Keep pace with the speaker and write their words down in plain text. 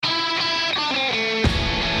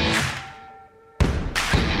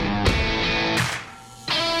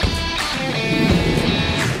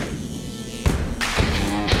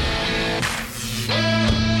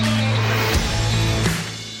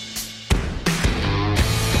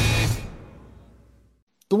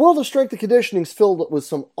The world of strength and conditioning is filled with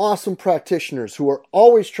some awesome practitioners who are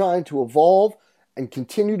always trying to evolve and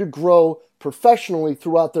continue to grow professionally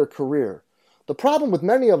throughout their career. The problem with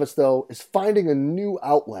many of us, though, is finding a new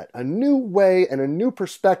outlet, a new way, and a new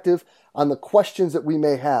perspective on the questions that we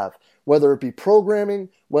may have, whether it be programming,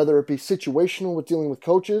 whether it be situational with dealing with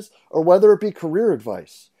coaches, or whether it be career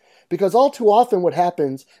advice. Because all too often what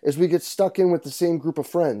happens is we get stuck in with the same group of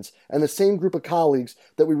friends and the same group of colleagues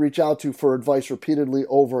that we reach out to for advice repeatedly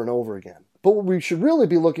over and over again. But what we should really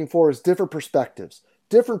be looking for is different perspectives,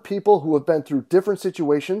 different people who have been through different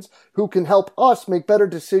situations who can help us make better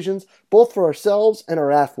decisions both for ourselves and our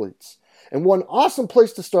athletes. And one awesome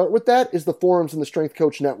place to start with that is the forums in the Strength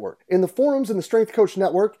Coach Network. In the forums in the Strength Coach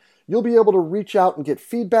Network, you'll be able to reach out and get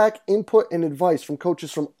feedback, input, and advice from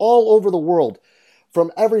coaches from all over the world.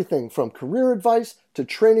 From everything from career advice to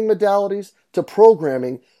training modalities to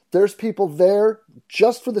programming, there's people there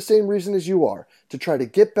just for the same reason as you are, to try to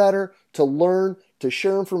get better, to learn, to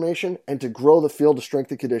share information, and to grow the field of strength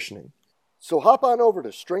and conditioning. So hop on over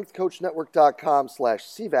to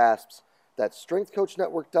strengthcoachnetwork.com/CVASPS, that's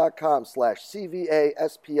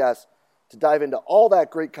strengthcoachnetwork.com/CVASPS, to dive into all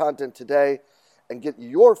that great content today and get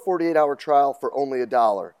your 48-hour trial for only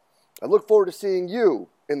 $1. I look forward to seeing you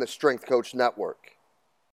in the Strength Coach Network.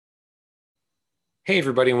 Hey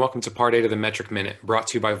everybody, and welcome to part 8 of the Metric Minute, brought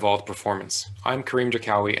to you by Vault Performance. I'm Kareem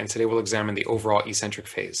Jakawi, and today we'll examine the overall eccentric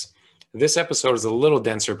phase. This episode is a little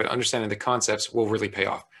denser, but understanding the concepts will really pay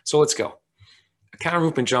off. So let's go. A counter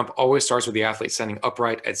movement jump always starts with the athlete standing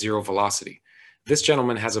upright at zero velocity. This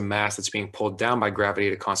gentleman has a mass that's being pulled down by gravity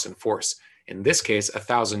at a constant force, in this case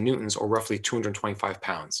 1,000 newtons or roughly 225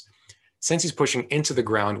 pounds. Since he's pushing into the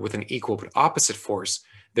ground with an equal but opposite force,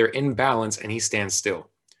 they're in balance and he stands still.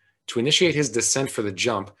 To initiate his descent for the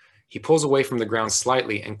jump, he pulls away from the ground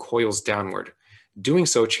slightly and coils downward. Doing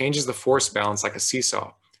so changes the force balance like a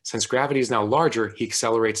seesaw. Since gravity is now larger, he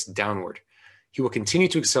accelerates downward. He will continue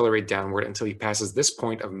to accelerate downward until he passes this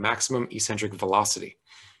point of maximum eccentric velocity.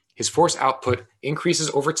 His force output increases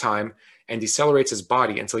over time and decelerates his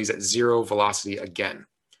body until he's at zero velocity again,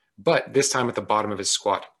 but this time at the bottom of his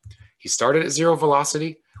squat. He started at zero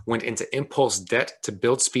velocity, went into impulse det to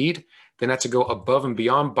build speed, then had to go above and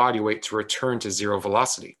beyond body weight to return to zero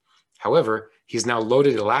velocity. However, he's now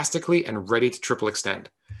loaded elastically and ready to triple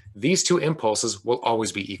extend. These two impulses will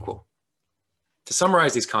always be equal. To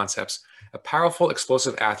summarize these concepts, a powerful,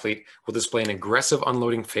 explosive athlete will display an aggressive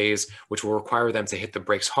unloading phase, which will require them to hit the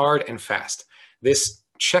brakes hard and fast. This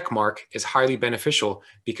check mark is highly beneficial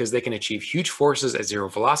because they can achieve huge forces at zero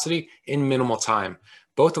velocity in minimal time,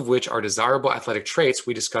 both of which are desirable athletic traits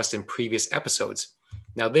we discussed in previous episodes.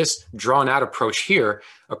 Now, this drawn-out approach here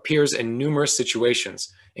appears in numerous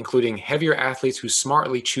situations, including heavier athletes who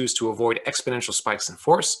smartly choose to avoid exponential spikes in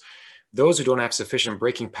force, those who don't have sufficient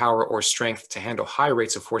braking power or strength to handle high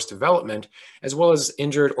rates of force development, as well as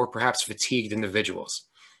injured or perhaps fatigued individuals.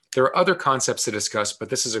 There are other concepts to discuss, but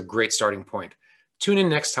this is a great starting point. Tune in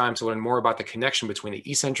next time to learn more about the connection between the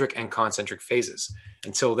eccentric and concentric phases.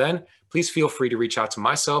 Until then, please feel free to reach out to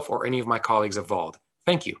myself or any of my colleagues at Vault.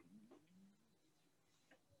 Thank you.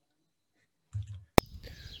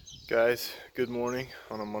 Guys, good morning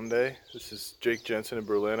on a Monday. This is Jake Jensen in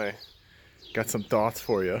Berlin. I got some thoughts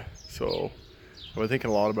for you. So I've been thinking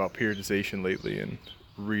a lot about periodization lately and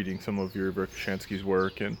reading some of Yuri Verkhoshansky's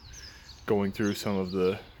work and going through some of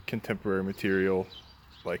the contemporary material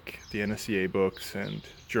like the NSCA books and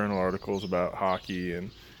journal articles about hockey. And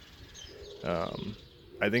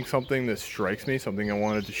I think something that strikes me, something I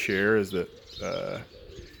wanted to share, is that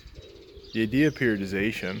the idea of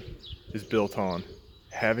periodization is built on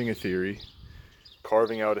having a theory,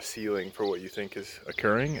 carving out a ceiling for what you think is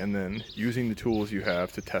occurring, and then using the tools you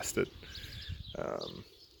have to test it.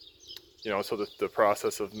 So the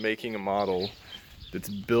process of making a model that's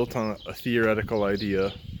built on a theoretical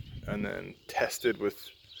idea and then tested with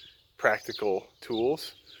practical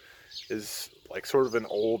tools is like sort of an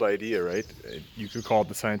old idea, right? You could call it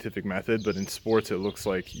the scientific method, but in sports it looks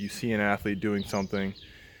like you see an athlete doing something,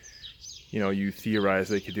 you theorize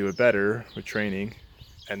they could do it better with training,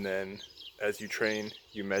 and then as you train,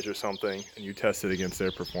 you measure something and you test it against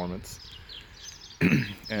their performance.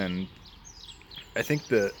 And I think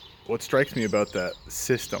that what strikes me about that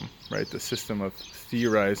system, right, the system of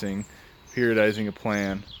theorizing, periodizing a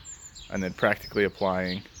plan, and then practically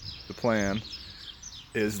applying the plan,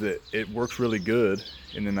 is that it works really good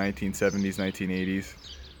in the 1970s, 1980s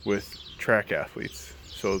with track athletes.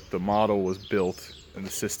 So the model was built and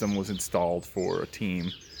the system was installed for a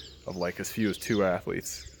team of like as few as 2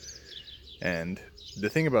 athletes. And the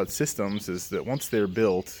thing about systems is that once they're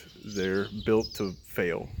built to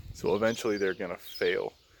fail. So eventually they're going to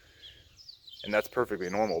fail. And that's perfectly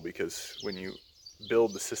normal, because when you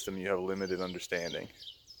build the system, you have limited understanding.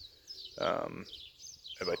 And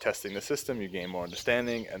by testing the system, you gain more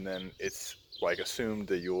understanding, and then it's like assumed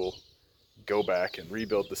that you'll go back and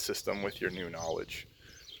rebuild the system with your new knowledge.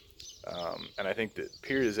 And I think that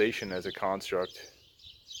periodization as a construct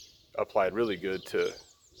applied really good to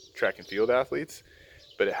track and field athletes,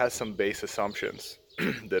 but it has some base assumptions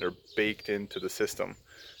that are baked into the system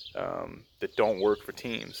that don't work for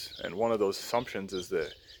teams. And one of those assumptions is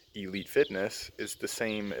that elite fitness is the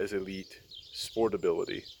same as elite sport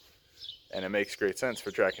ability. And it makes great sense for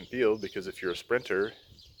track and field, because if you're a sprinter,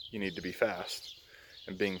 you need to be fast.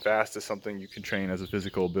 And being fast is something you can train as a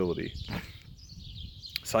physical ability.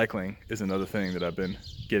 Cycling is another thing that I've been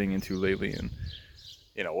getting into lately, and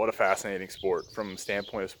what a fascinating sport from the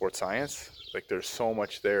standpoint of sports science. Like, there's so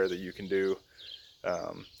much there that you can do,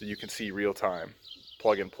 that you can see real time,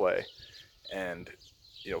 plug and play, and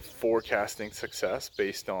forecasting success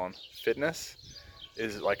based on fitness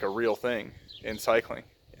is like a real thing in cycling.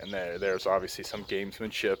 And there's obviously some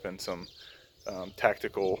gamesmanship and some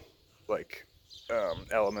tactical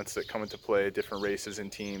elements that come into play, different races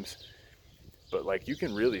and teams. But you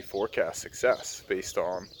can really forecast success based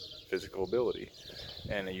on physical ability.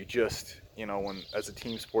 And you just, when as a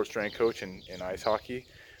team sports strength coach in ice hockey,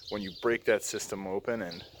 when you break that system open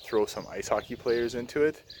and throw some ice hockey players into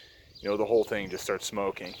it, the whole thing just starts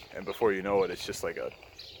smoking. And before you know it, it's just like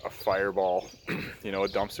a fireball, a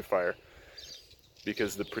dumpster fire.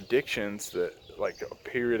 Because the predictions that a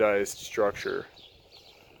periodized structure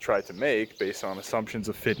tried to make based on assumptions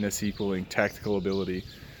of fitness equaling tactical ability,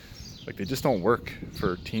 they just don't work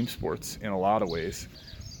for team sports in a lot of ways.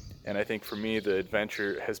 And I think for me, the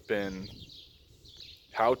adventure has been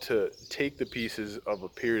how to take the pieces of a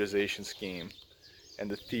periodization scheme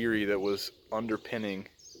and the theory that was underpinning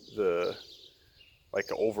the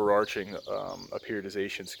overarching a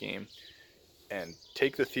periodization scheme, and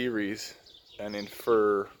take the theories and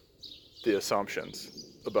infer the assumptions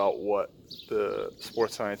about what the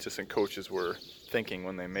sports scientists and coaches were thinking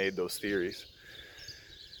when they made those theories.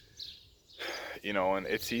 And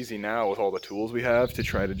it's easy now with all the tools we have to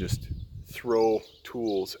try to just throw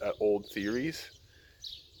tools at old theories,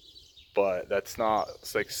 but that's not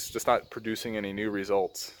producing any new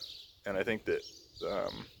results. And I think that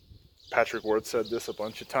Patrick Ward said this a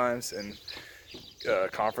bunch of times in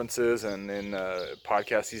conferences and in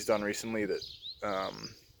podcasts he's done recently, that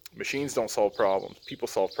machines don't solve problems, people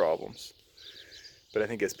solve problems. But I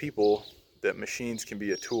think as people, that machines can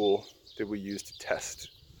be a tool that we use to test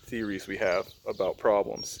theories we have about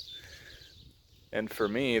problems. And for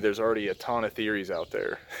me, there's already a ton of theories out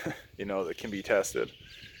there, that can be tested.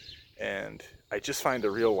 And I just find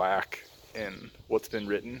a real lack in what's been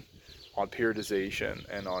written on periodization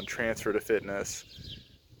and on transfer to fitness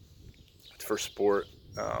for sport,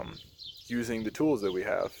 using the tools that we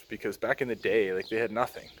have. Because back in the day, they had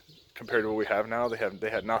nothing compared to what we have now. They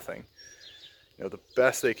had nothing. The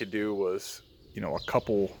best they could do was, a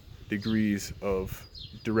couple degrees of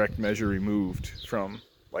direct measure removed from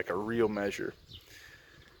a real measure.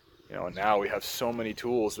 And now we have so many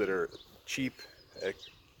tools that are cheap,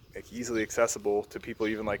 easily accessible to people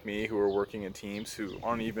even like me who are working in teams who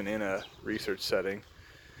aren't even in a research setting,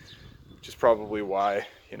 which is probably why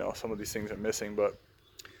some of these things are missing. But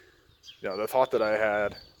the thought that I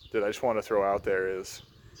had that I just want to throw out there is,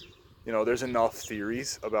 there's enough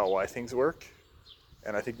theories about why things work,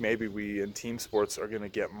 and I think maybe we in team sports are going to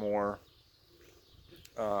get more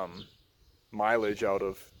mileage out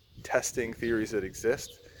of testing theories that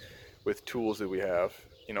exist with tools that we have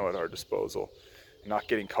at our disposal, not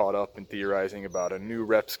getting caught up in theorizing about a new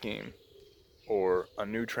rep scheme or a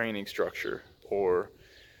new training structure or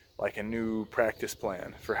a new practice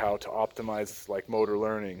plan for how to optimize motor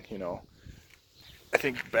learning. I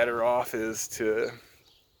think better off is to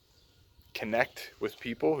connect with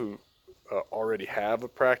people who already have a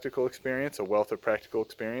practical experience, a wealth of practical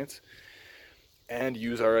experience, and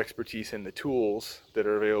use our expertise in the tools that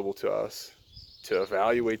are available to us to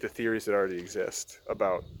evaluate the theories that already exist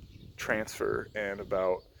about transfer and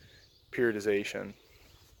about periodization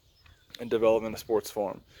and development of sports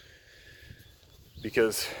form.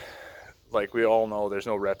 Because we all know, there's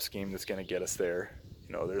no rep scheme that's going to get us there.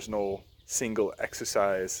 There's no single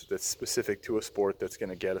exercise that's specific to a sport that's going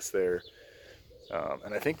to get us there.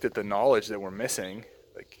 And I think that the knowledge that we're missing,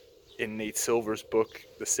 in Nate Silver's book,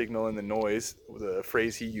 The Signal and the Noise, the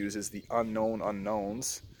phrase he uses, the unknown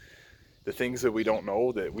unknowns, the things that we don't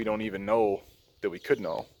know that we don't even know that we could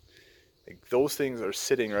know. Those things are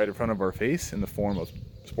sitting right in front of our face in the form of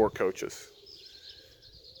sport coaches.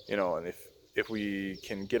 And if we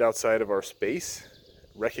can get outside of our space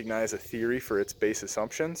recognize a theory for its base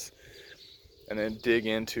assumptions and then dig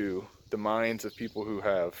into the minds of people who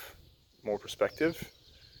have more perspective.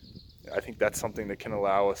 I think that's something that can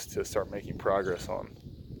allow us to start making progress on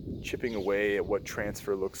chipping away at what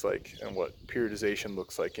transfer looks like and what periodization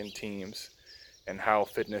looks like in teams and how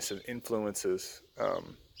fitness influences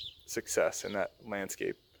success in that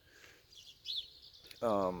landscape.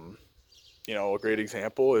 A great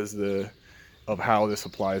example is of how this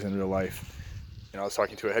applies in real life. I was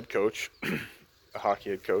talking to a head coach, a hockey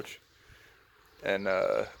head coach, and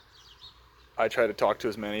I try to talk to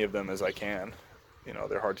as many of them as I can.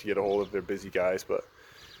 They're hard to get a hold of, they're busy guys, but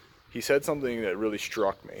he said something that really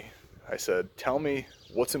struck me. I said, tell me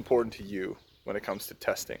what's important to you when it comes to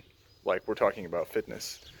testing, like we're talking about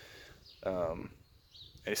fitness. And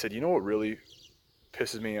he said, what really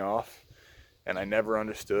pisses me off, and I never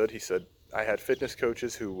understood, he said, I had fitness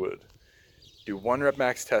coaches who would do 1 rep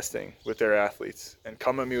max testing with their athletes and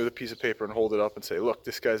come at me with a piece of paper and hold it up and say, look,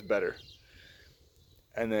 this guy's better.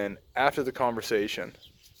 And then after the conversation,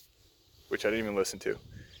 which I didn't even listen to,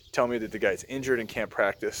 tell me that the guy's injured and can't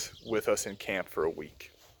practice with us in camp for a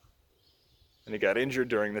week. And he got injured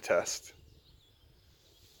during the test.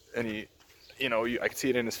 And I could see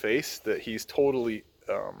it in his face that he's totally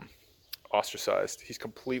ostracized. He's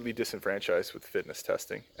completely disenfranchised with fitness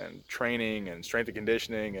testing and training and strength and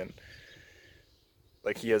conditioning, and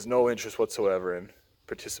like he has no interest whatsoever in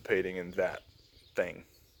participating in that thing.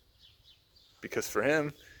 Because for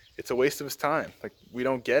him, it's a waste of his time. Like, we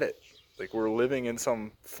don't get it. Like, we're living in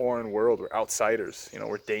some foreign world. We're outsiders.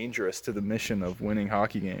 We're dangerous to the mission of winning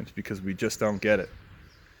hockey games because we just don't get it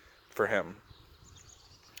for him.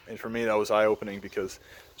 And for me, that was eye-opening because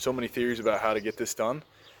so many theories about how to get this done,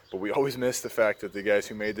 but we always miss the fact that the guys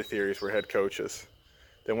who made the theories were head coaches.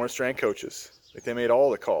 They weren't strength coaches. Like, they made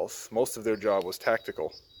all the calls. Most of their job was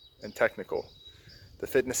tactical and technical. The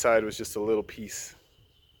fitness side was just a little piece,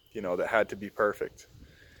 that had to be perfect.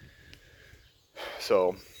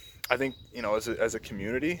 So I think, as a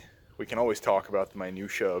community, we can always talk about the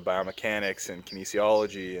minutia of biomechanics and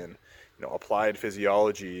kinesiology and, applied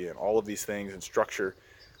physiology and all of these things and structure,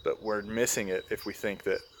 but we're missing it if we think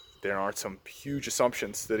that there aren't some huge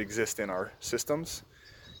assumptions that exist in our systems.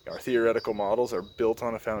 Our theoretical models are built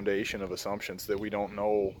on a foundation of assumptions that we don't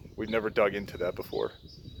know. We've never dug into that before.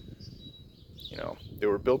 They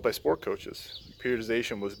were built by sport coaches.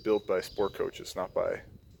 Periodization was built by sport coaches, not by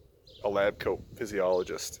a lab coat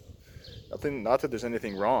physiologist. Not that there's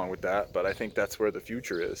anything wrong with that, but I think that's where the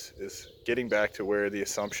future is getting back to where the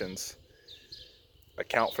assumptions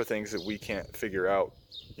account for things that we can't figure out,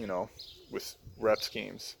 with rep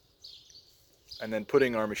schemes. And then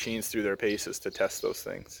putting our machines through their paces to test those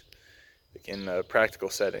things in a practical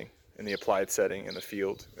setting, in the applied setting, in the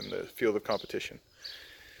field of competition.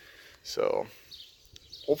 So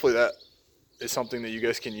hopefully that is something that you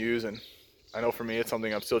guys can use. And I know for me, it's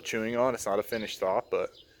something I'm still chewing on. It's not a finished thought, but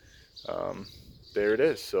there it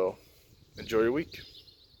is. So enjoy your week.